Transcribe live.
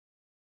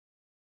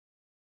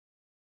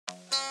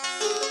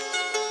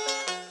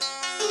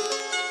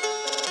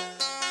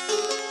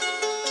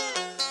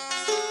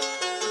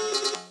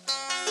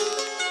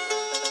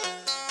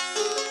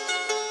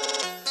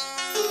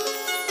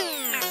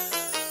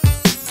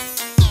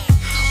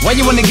Why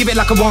you wanna give it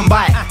like I won't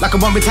bite? Like I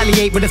won't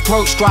retaliate with a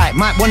throat strike.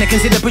 Might wanna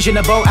consider pushing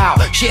the boat out.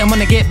 Shit, I'm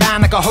gonna get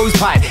banned like a hose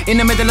pipe. In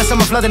the middle of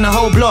summer flooding the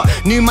whole block.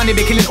 New money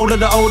be killing all of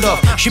the old off.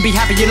 Should be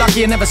happy you're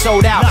lucky you never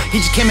sold out. He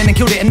just came in and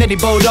killed it and then he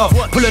bowled off.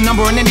 Pull a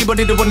number on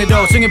anybody that wanna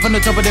go. Swinging from the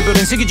top of the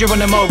building, signature on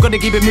the mo. Gotta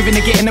keep it moving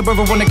to get in the where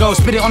I wanna go.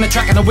 Spit it on the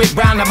track and I whip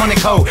round, I'm on a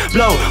cold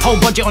blow. Whole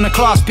budget on a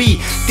class B.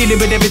 Dealing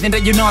with everything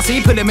that you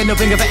nasty. Put a middle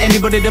finger for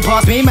anybody to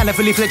pass me. Man, I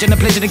fully fledged and a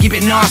pleasure to keep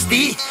it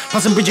nasty.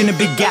 Plus I'm bridging a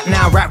big gap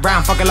now. Wrap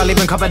round, fuck it, I'll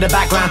even cover the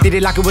background. Did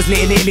it like it was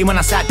Italy when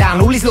I sat down.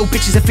 All these little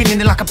bitches are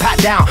feeling it like a pat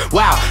down.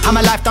 Wow, how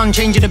my life done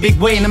change in a big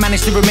way, and I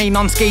managed to remain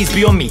unscathed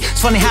beyond me.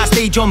 It's funny how I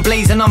stay on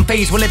blaze and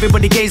unfazed while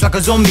everybody gaze like a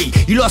zombie.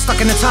 You lot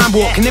stuck in a time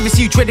warp. Can never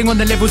see you treading on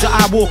the levels that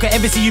I walk. Can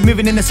ever see you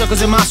moving in the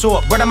circles of my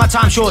sort. Brother, my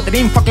time short. They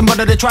didn't fucking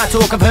bother to try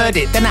talk. I've heard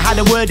it, then I had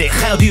to word it.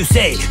 How do you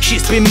say?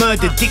 Shit's been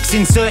murdered, dicks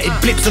inserted.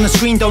 Blips on the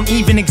screen don't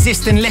even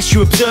exist unless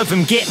you observe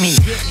them. Get me?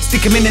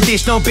 Stick them in the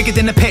dish, no bigger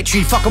than a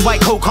Petri. Fuck a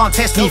white coat, can't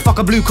test me. Fuck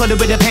a blue collar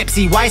with a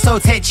Pepsi. Why so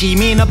tetchy?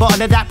 Me and a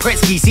bottle of that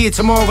Pretsky. See it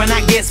tomorrow when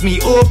that gets me.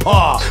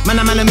 Opa, man,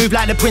 I move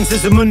like the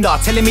Princess of Munda.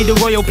 Telling me the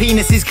royal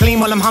penis is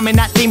clean while I'm humming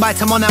that theme by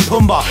Timon and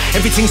Pumbaa.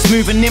 Everything's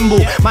smooth and nimble.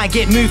 Might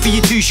get moved for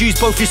your two shoes,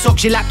 both your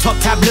socks, your laptop,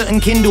 tablet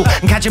and Kindle.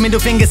 And catch a middle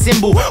finger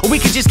symbol. Or we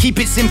could just keep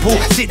it simple.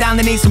 Sit down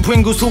and eat some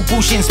Pringles, talk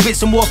bullshit and spit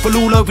some waffle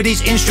all over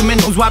these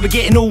instrumentals. Why we're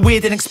getting all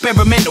weird and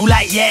experimental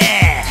like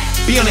yeah.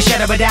 Beyond a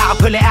shadow of a doubt, I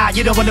pull it out.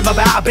 You don't want them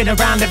about. I've been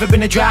around, never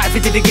been a drought. If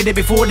you didn't get it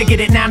before, to get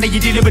it now. Now you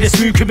dealing with a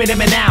smooth criminal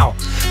now.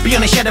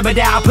 Beyond a shadow of a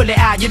doubt, I pull it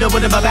out. You don't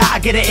want them about. I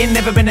get it in,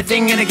 never been a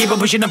thing. And I keep on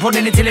pushing and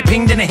pulling it till it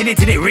pinged. And I hit it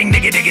till it ring,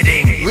 digga digga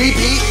ding.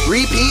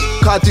 Repeat,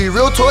 can't do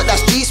real talk,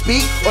 that's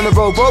G-speak. On the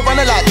road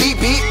running like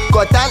beat.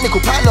 Got that nickel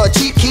pack, not a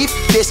cheap keep.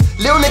 This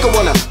little nigga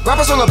wanna rap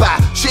a song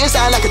about shooting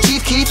sound like a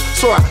chief keep.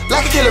 Saw her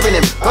like a killer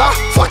in him.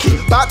 Fuck it,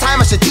 about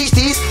time I should teach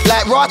these.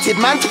 Like rotted,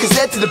 man took his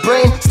head to the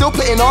brain. Still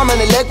putting arm and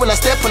a leg when I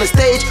step on the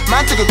stage.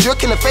 Man took a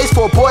jerk in the face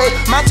for a boy.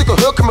 Man took a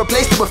hook and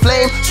replaced it with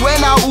flame. Swear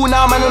now, ooh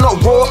now, man, I'm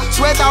not raw.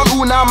 Swear down,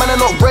 ooh now, man, I'm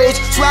not rage.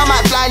 Swear I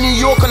might fly New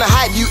York on a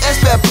hype.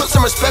 US better put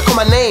some respect on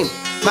my name.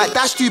 Might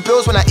dash 2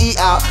 bills when I eat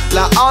out.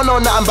 Like I don't know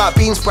nothing about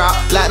bean sprout.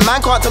 Like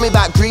man can't tell me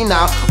about green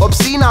now.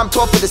 Obscene, I'm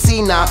top of the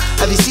scene now.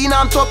 Have you seen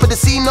I'm top of the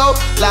scene no?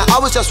 Like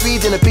I was just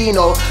reading a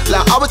Beano.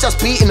 Like I was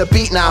just beating the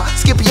beat now.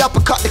 Skippy up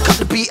and cut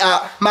the beat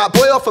out. My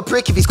boy off a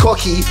prick if he's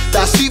cocky.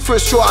 That suit for a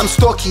short, I'm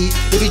stocky.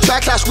 If he try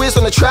clash whiz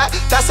on the track,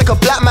 that's like a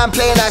black man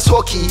playing ice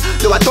hockey.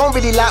 Though I don't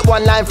really like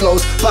one-line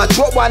flows, but I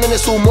drop one and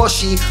it's all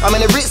mushy. I'm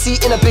in a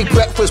Ritzy in a big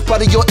breakfast,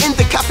 brother. You're in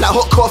the cap like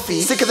hot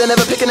coffee. Sicker than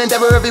ever, pick an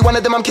endeavor. Every one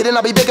of them I'm kidding.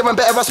 I'll be bigger and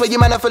better. I swear you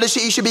man are full of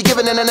shit you should be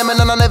giving. And an M&M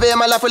I never in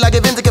my life will I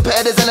give in to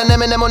competitors. And an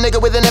M&M or nigga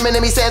with an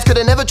M&M he says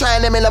could've never tried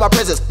an M in my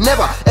presence.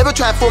 Never, ever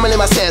tried forming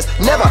my sense.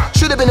 Never,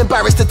 should've been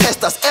embarrassed to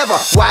test us, ever.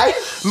 Why?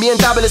 Me and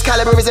Dabbla's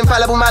caliber is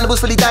infallible.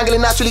 Mandibles fully dangling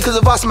naturally cause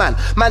of us, man.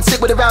 Man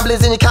sick with the ramblers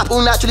in your cap,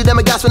 all naturally. Them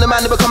a gas when the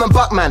man they become a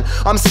buck, man.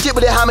 I'm skip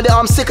with it, ham with it,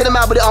 I'm sick of the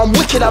mad with it. I'm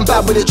wicked, I'm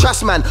bad with it,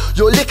 trust, man.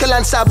 You're liquor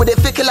and sad with it,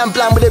 fickle and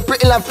bland with it,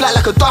 brittle and flat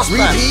like a dust,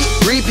 man.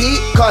 Repeat,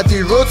 can't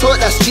do real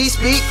talk, that's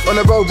G-speak. On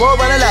the road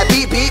running like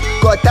beat.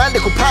 Got that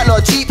little pack,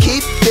 not a cheap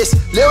keep. This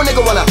little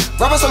nigga wanna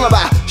rap a song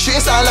about shooting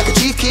sound like a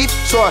chief keep.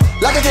 So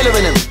like a killer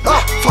in him.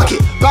 Fuck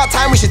it, about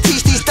time we should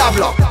teach these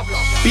Dabbla.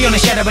 Beyond a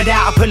shadow of a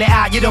doubt, I pull it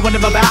out. You don't want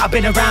them about. I've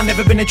been around,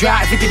 never been a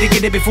drought. If you didn't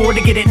get it before,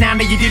 to get it now.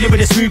 Now you dealing with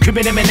a smooth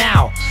criminal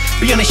now.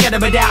 Beyond a shadow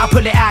of a doubt, I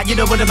pull it out. You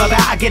don't want them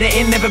about. I get it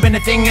in, never been a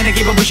thing. And I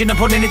keep on pushing and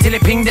pulling it till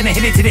it pinged. And I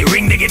hit it till it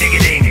ring, digga digga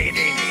ding.